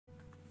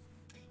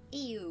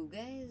Eyo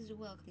guys,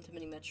 welcome to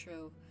Mini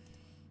Metro.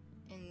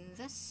 In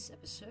this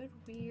episode,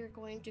 we are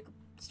going to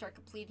start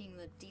completing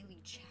the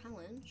daily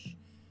challenge,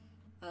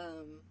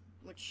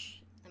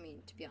 which, I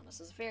mean, to be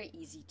honest, is very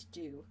easy to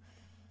do.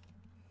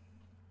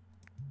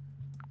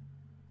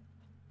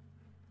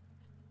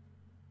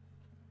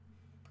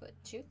 Put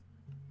 2,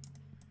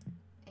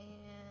 and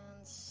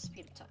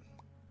speed of time.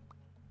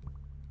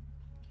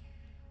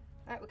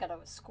 Alright, we got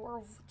a score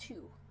of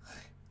 2.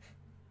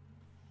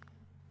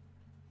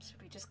 So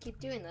if we just keep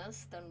doing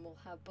this, then we'll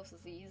have both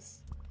of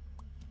these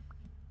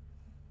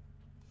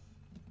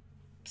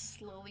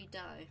slowly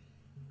die.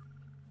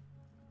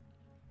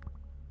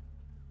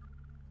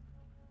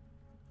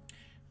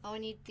 All I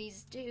need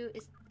these to do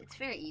is, it's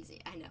very easy,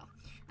 I know.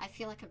 I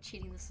feel like I'm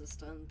cheating the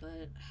system,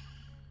 but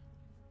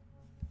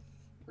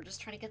we're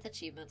just trying to get the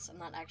achievements. I'm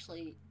not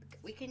actually,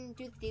 we can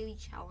do the daily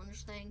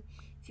challenge thing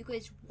if you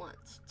guys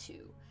want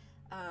to.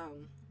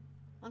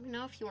 Let me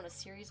know if you want a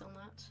series on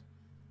that,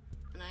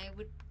 and I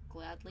would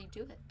gladly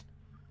do it.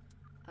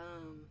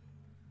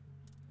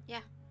 Yeah.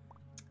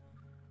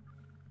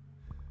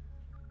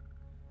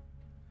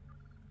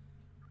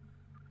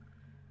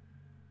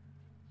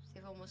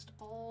 Save almost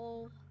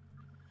all.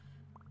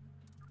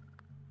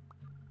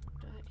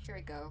 Here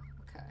we go.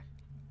 Okay.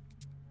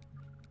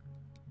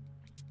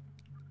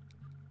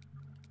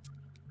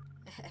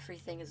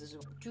 Everything is as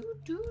do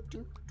do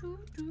do do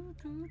do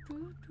do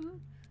do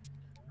do.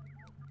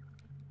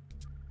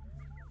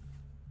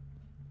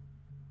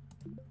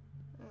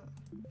 Oh,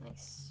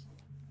 nice.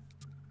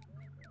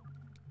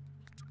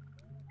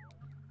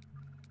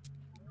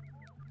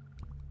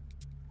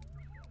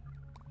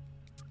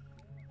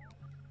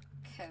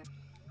 Okay.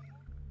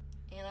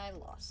 And I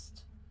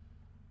lost.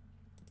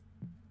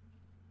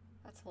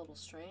 That's a little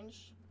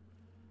strange.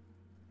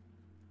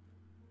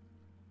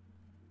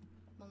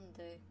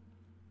 Monday.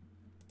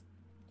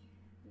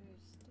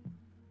 Tuesday.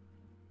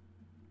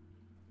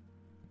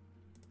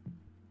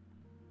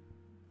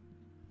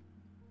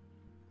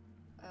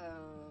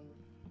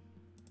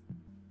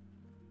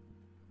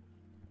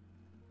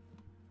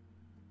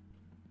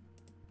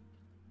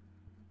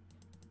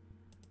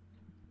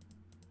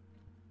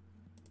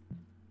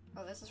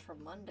 Oh, this is for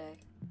Monday.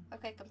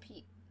 Okay,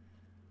 compete.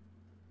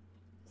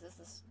 Is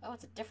this? Oh,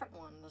 it's a different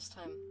one this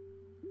time.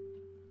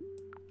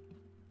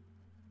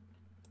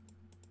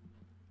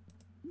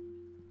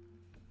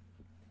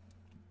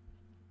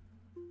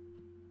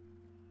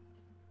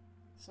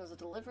 So as it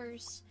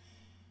delivers,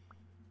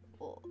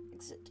 we'll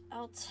exit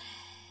out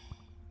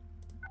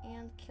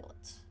and kill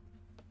it.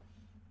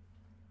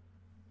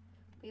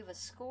 We have a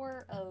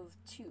score of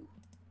 2.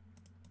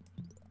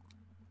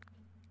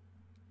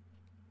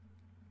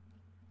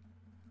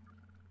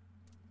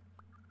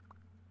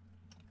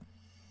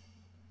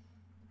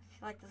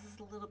 I feel like this is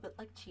a little bit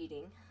like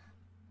cheating,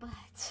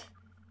 but,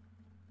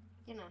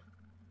 you know,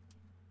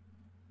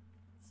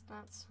 it's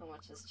not so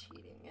much as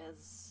cheating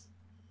as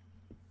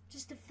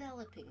just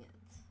developing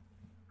it.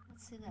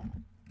 Let's say that.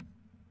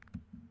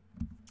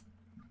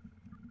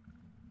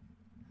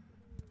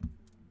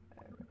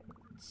 Alright.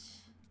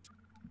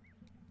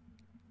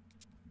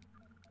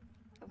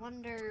 I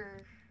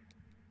wonder,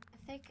 I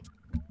think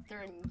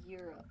they're in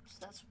Europe, so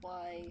that's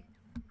why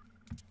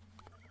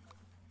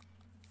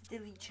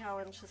Daily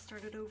Challenge has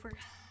started over.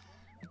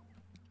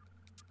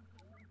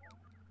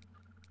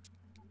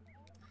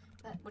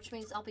 Which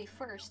means I'll be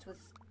first with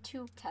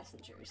 2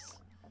 passengers.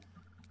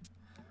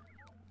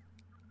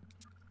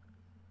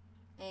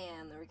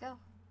 And there we go.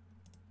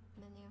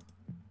 Menu.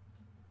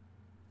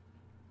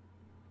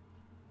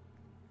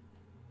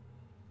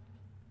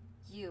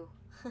 You.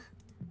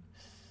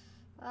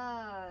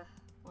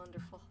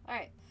 Wonderful.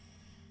 Alright.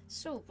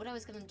 So, what I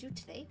was gonna do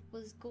today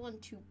was go on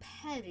to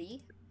Paris.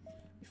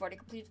 We've already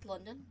completed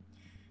London.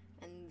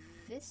 And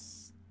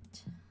this...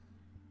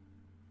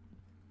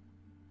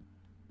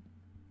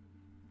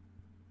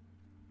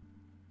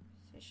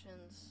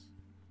 Stations...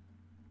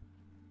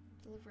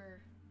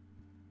 Deliver...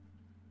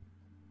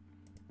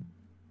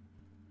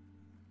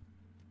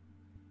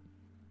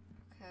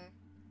 Okay.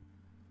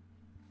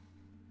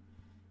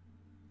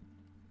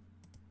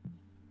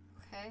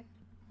 Okay.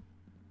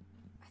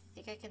 I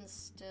think I can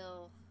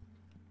still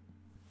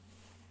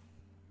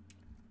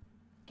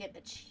get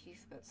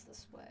achievements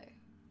this way.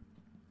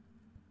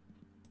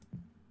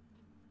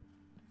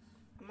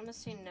 I'm gonna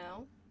say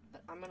no,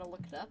 but I'm gonna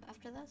look it up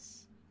after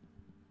this.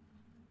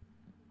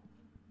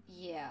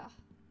 Yeah.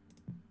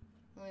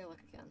 Let me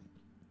look again.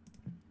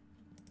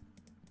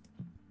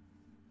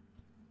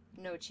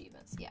 No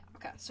achievements. Yeah,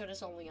 okay. So it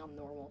is only on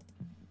normal.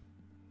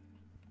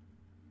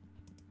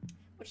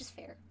 Which is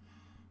fair.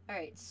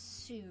 Alright,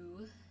 so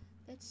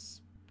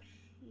let's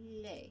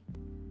play.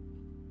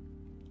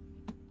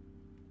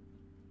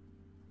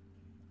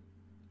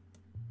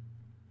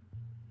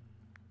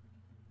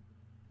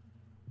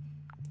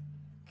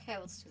 Okay,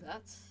 let's do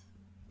that.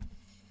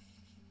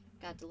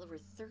 Gotta deliver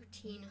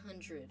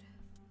 1,300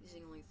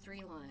 using only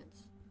 3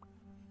 lines.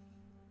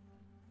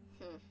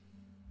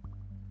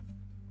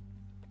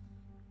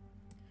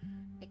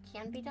 It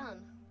can be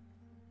done.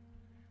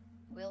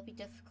 Will be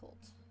difficult.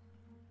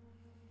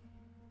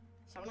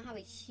 So I'm gonna have a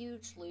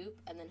huge loop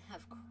and then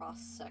have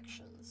cross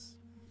sections.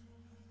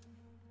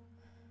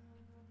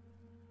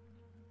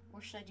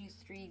 Or should I do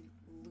 3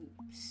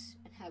 loops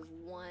and have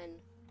one,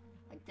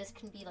 like this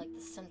can be like the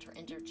center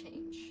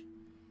interchange.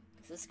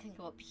 Because this can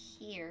go up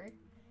here.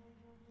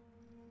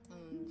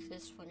 And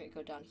this one would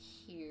go down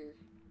here.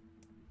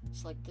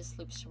 So like this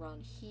loops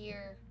around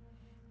here.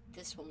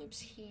 This one loops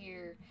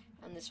here.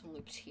 And this one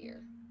loops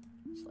here.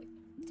 So like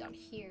down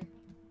here.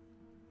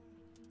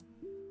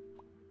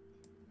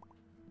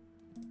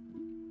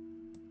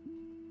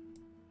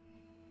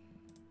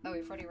 Oh,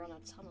 we've already run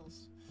out of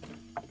tunnels.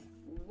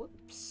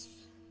 Whoops.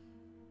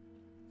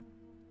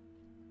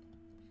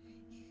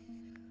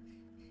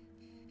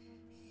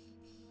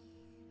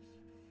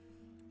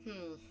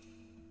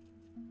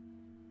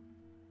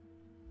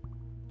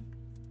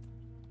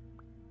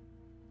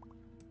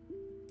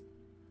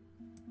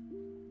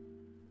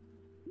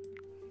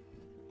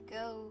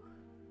 Go.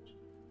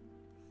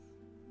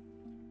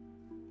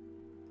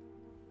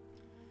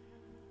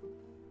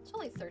 It's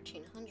only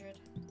 1300.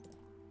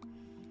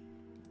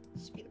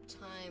 Speed up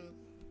time.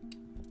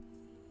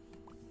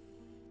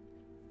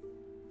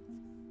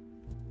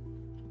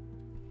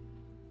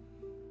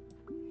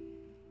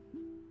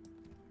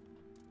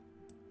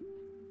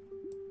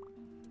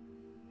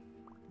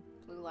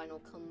 Blue line will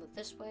come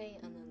this way,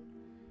 and then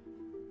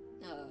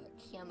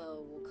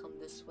camo will come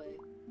this way.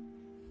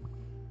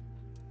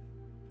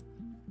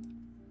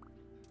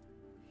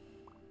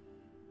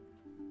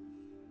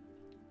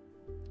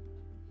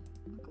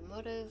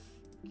 Locomotive,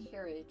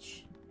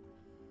 carriage.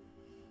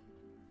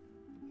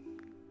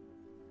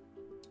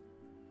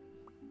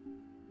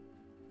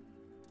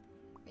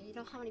 You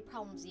don't have any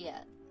problems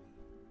yet.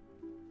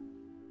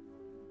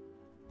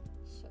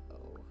 So,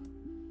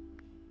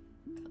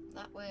 come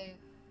that way.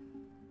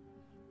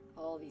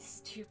 All these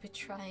stupid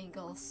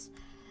triangles.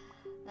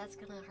 That's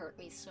gonna hurt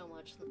me so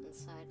much on the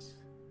inside.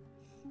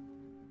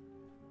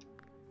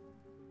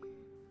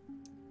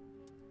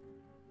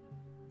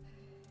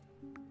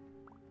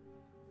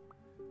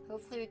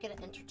 Hopefully we get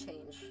an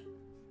interchange.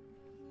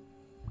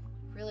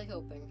 Really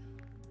hoping.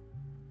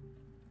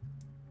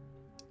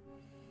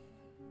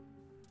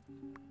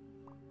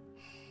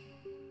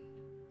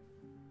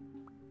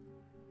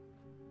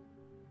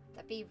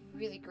 That'd be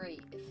really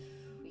great if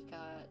we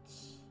got...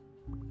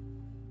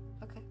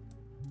 Okay,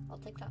 I'll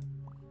take that.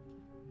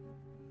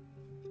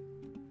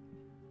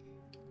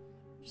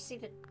 Just see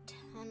the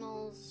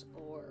tunnels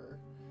or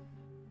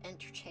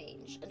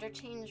interchange.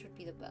 Interchange would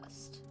be the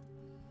best.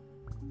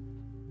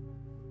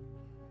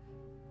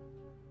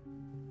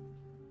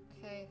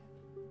 Okay.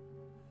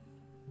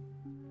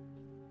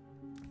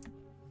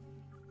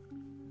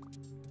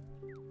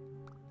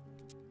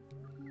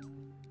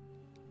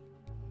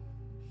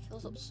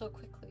 Fills up so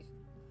quickly.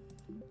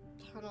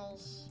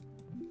 Tunnels.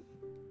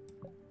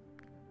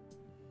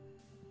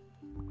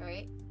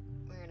 Alright,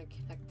 we're gonna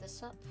connect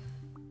this up.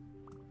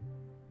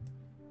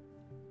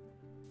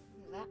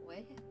 That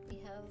way, we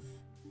have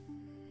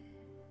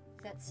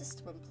that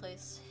system in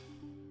place.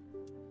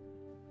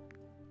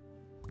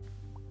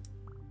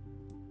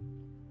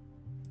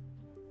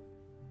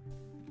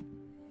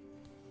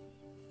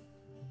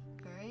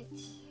 Alright.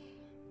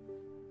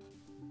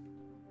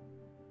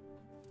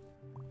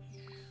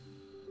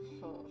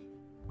 Oh.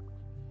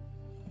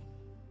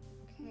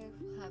 Okay,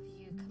 we'll have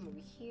you come over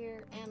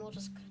here, and we'll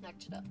just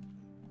connect it up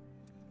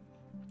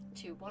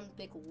to one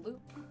big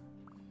loop,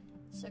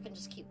 so I can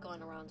just keep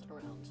going around and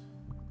around.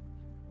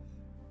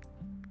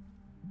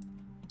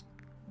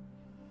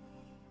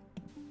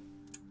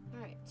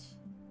 Alright.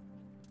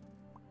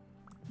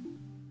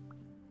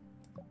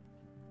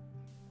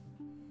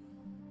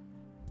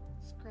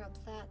 Let's grab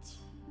that.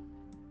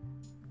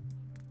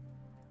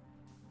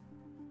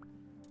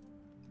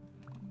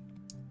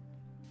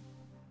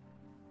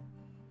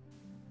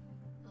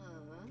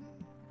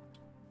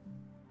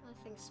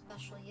 Nothing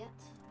special yet.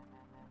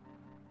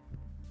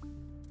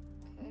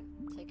 Okay,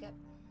 take it.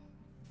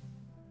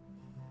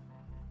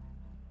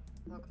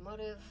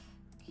 Locomotive,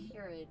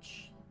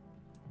 carriage.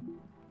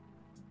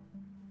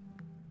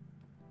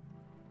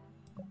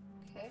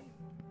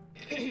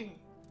 Okay.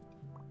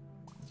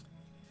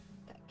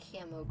 Got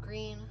camo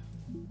green.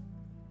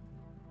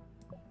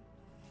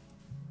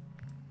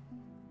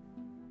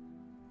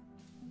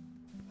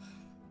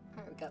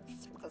 Alright, we got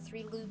the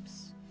 3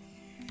 loops.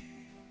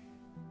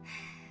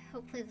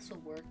 Hopefully this will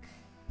work.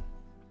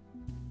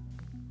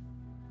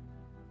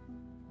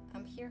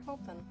 I'm here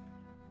hoping.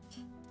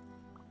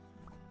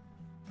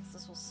 Because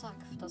this will suck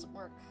if it doesn't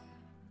work.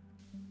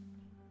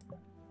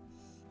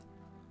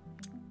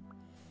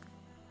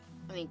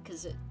 I mean,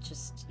 because it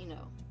just, you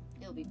know,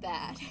 it'll be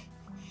bad.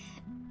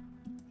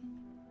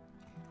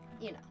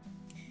 You know.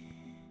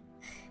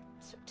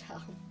 So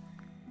dumb.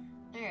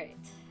 Alright.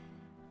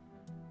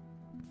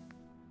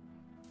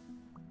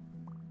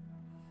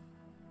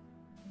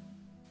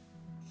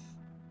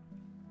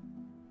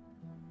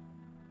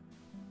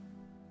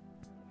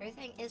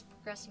 Everything is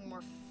progressing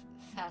more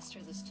faster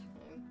this time.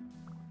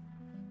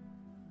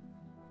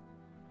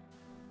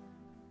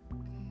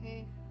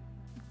 Okay.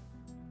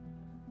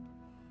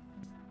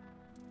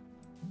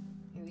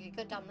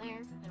 pretty good down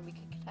there, and we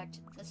can connect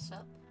this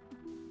up.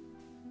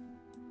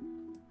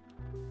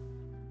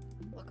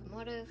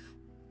 Locomotive,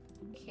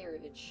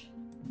 carriage.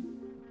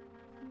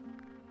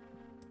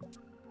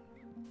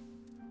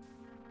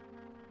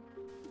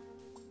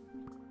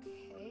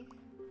 Okay.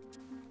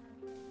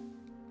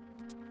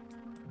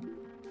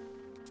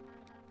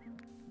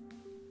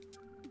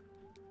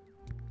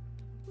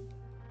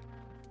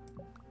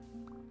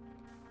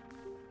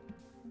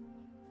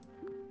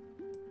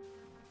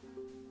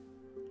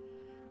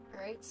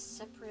 Alright,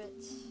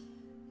 separate.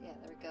 Yeah,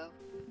 there we go.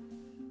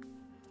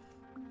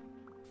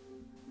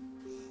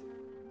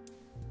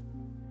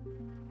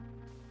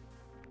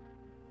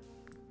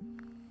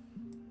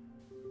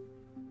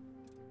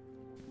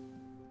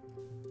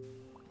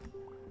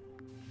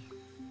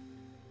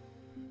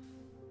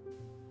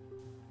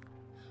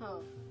 Huh.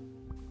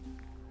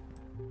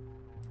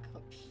 Come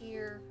up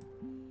here.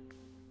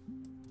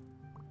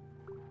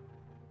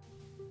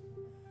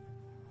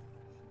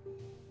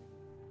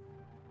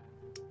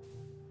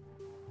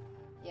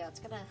 Yeah, it's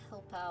gonna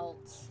help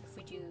out if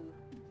we do.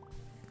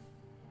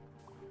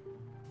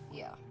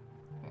 Yeah.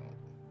 Alright.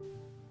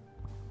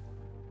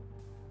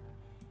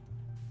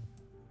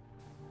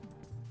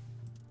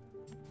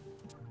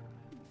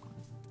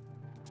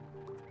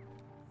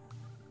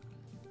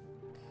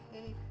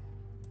 Okay.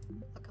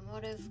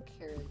 Locomotive,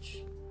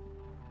 carriage.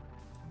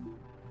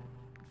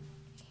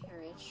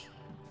 Carriage.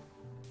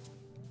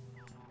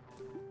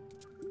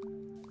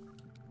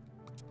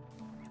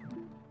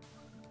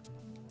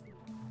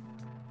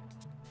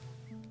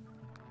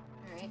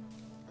 Alright,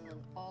 and then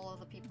all of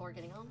the people are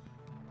getting on.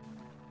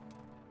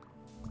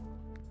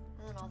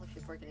 And then all the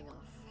people are getting off.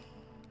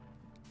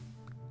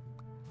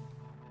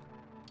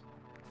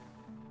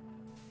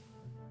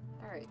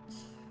 Alright.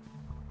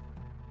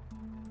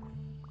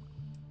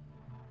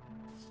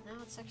 So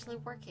now it's actually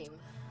working.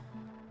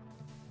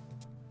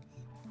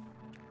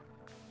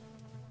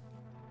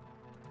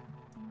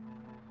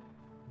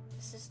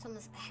 The system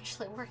is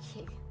actually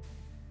working.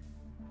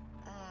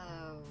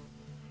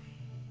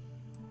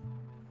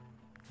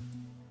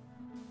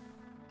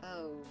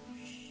 Oh,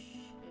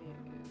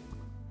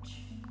 shoot.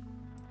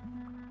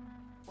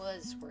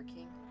 Was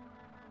working.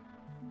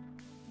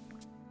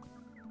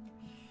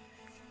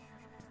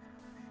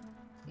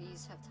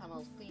 Please have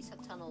tunnels. Please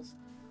have tunnels.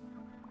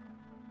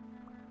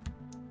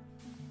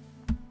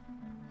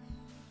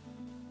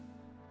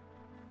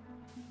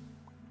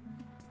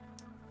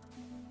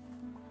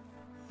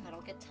 If I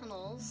don't get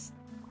tunnels,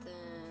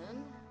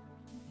 then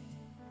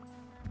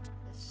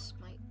this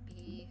might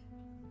be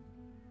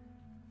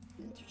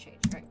interchange.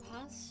 Alright,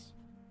 pause.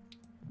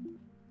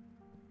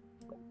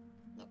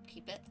 Nope,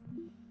 keep it.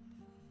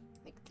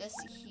 Make this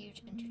a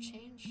huge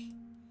interchange.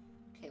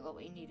 Okay, what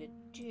we need to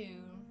do.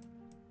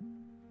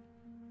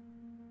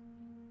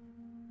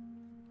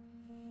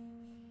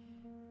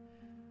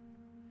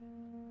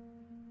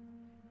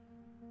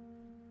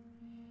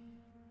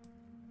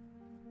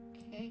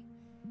 Okay,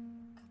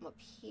 come up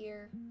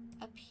here,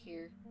 up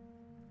here.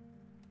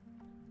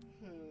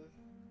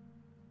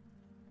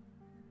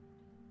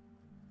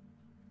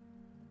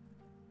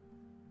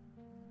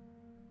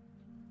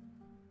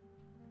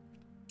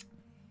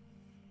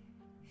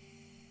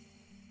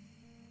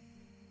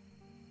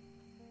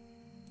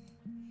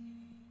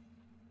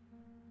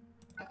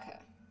 Okay,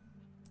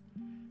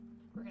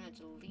 we're gonna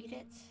delete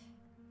it.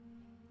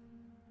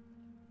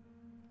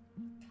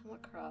 Come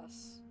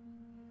across.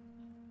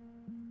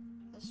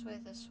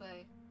 This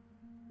way,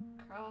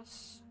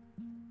 cross.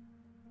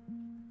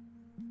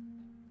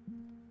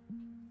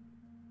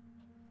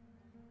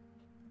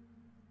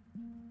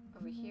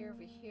 Over here,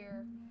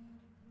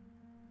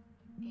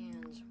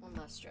 and one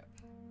last strip.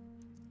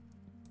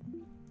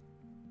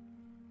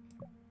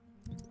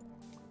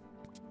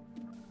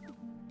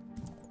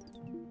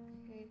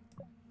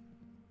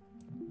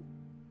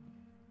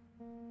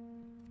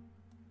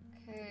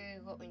 Okay,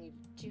 what we need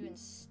to do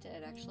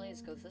instead actually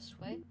is go this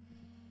way.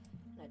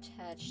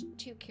 Attach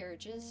two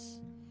carriages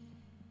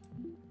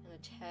and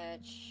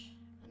attach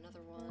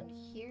another one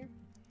here,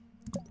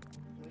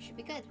 and we should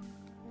be good.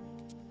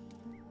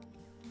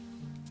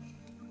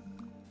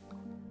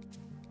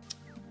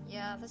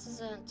 Yeah, this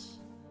isn't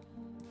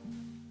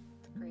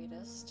the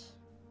greatest,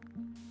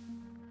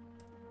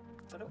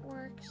 but it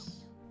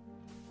works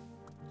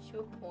to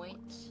a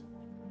point.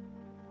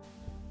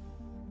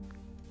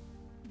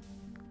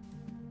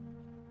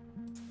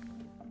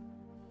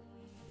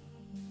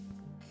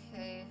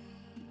 Okay.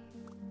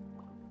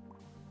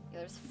 Yeah,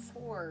 there's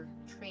 4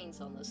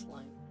 trains on this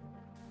line.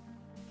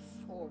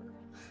 4.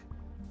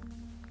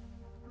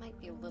 Might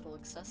be a little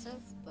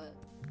excessive, but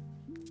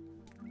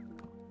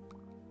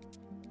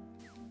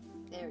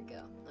there we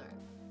go.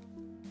 Alright.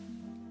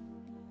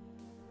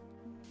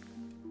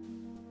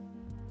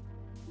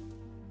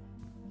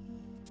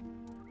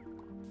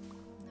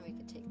 Now we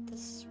can take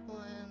this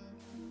one.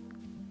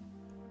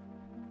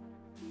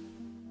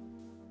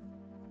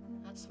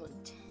 That's some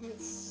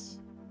intense.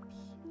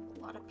 A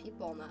lot of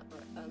people on that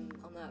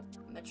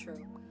metro.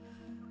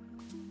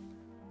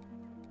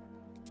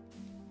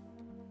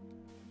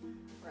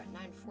 We're at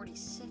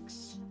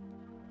 946.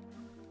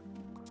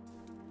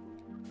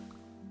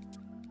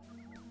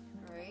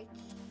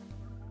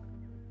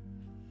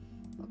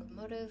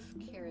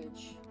 Automotive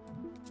carriage.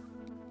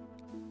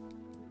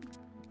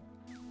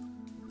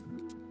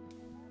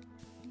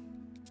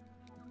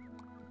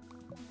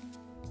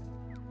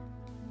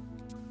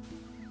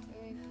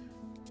 Okay.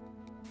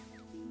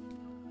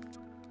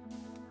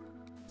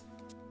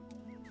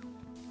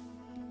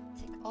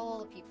 Take all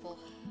the people.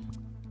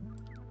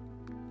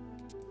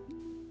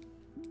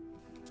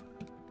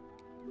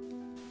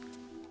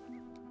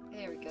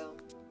 There we go.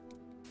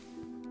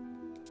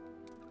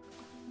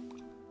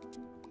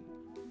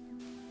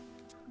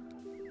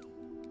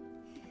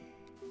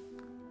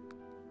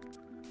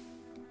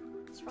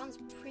 This runs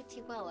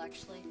pretty well,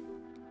 actually.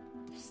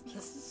 This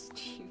is a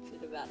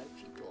stupid amount of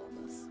people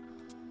on this.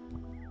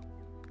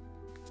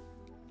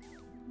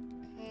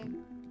 Okay.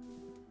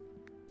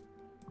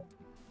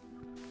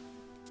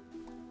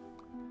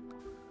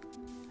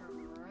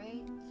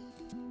 Alright.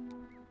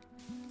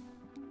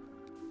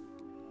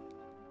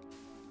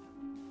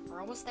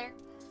 We're almost there.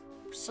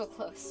 We're so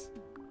close.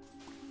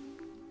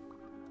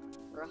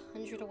 We're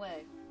 100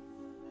 away.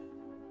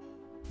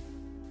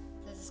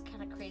 This is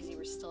kind of crazy.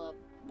 We're still up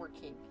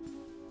working.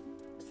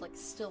 It's like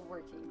still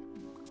working.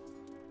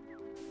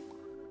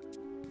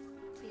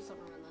 Please don't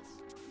ruin this.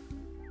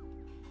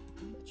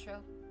 Metro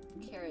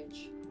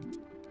carriage.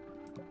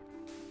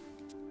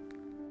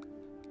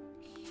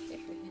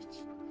 Carriage.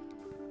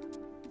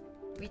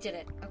 We did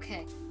it.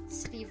 Okay.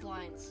 City of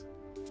Lines.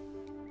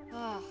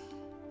 Ah,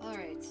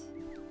 alright.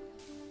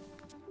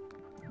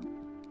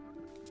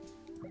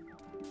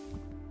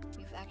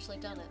 We've actually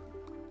done it.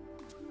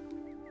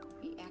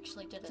 We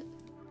actually did it.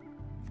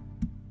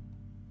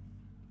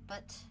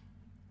 But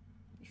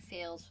we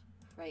failed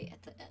right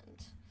at the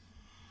end.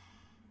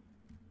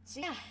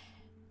 So yeah,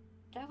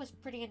 that was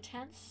pretty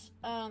intense.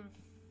 Thank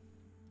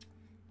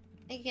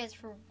you guys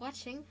for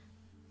watching,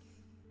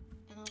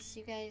 and I'll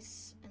see you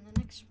guys in the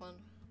next one.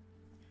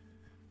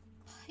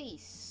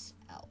 Peace.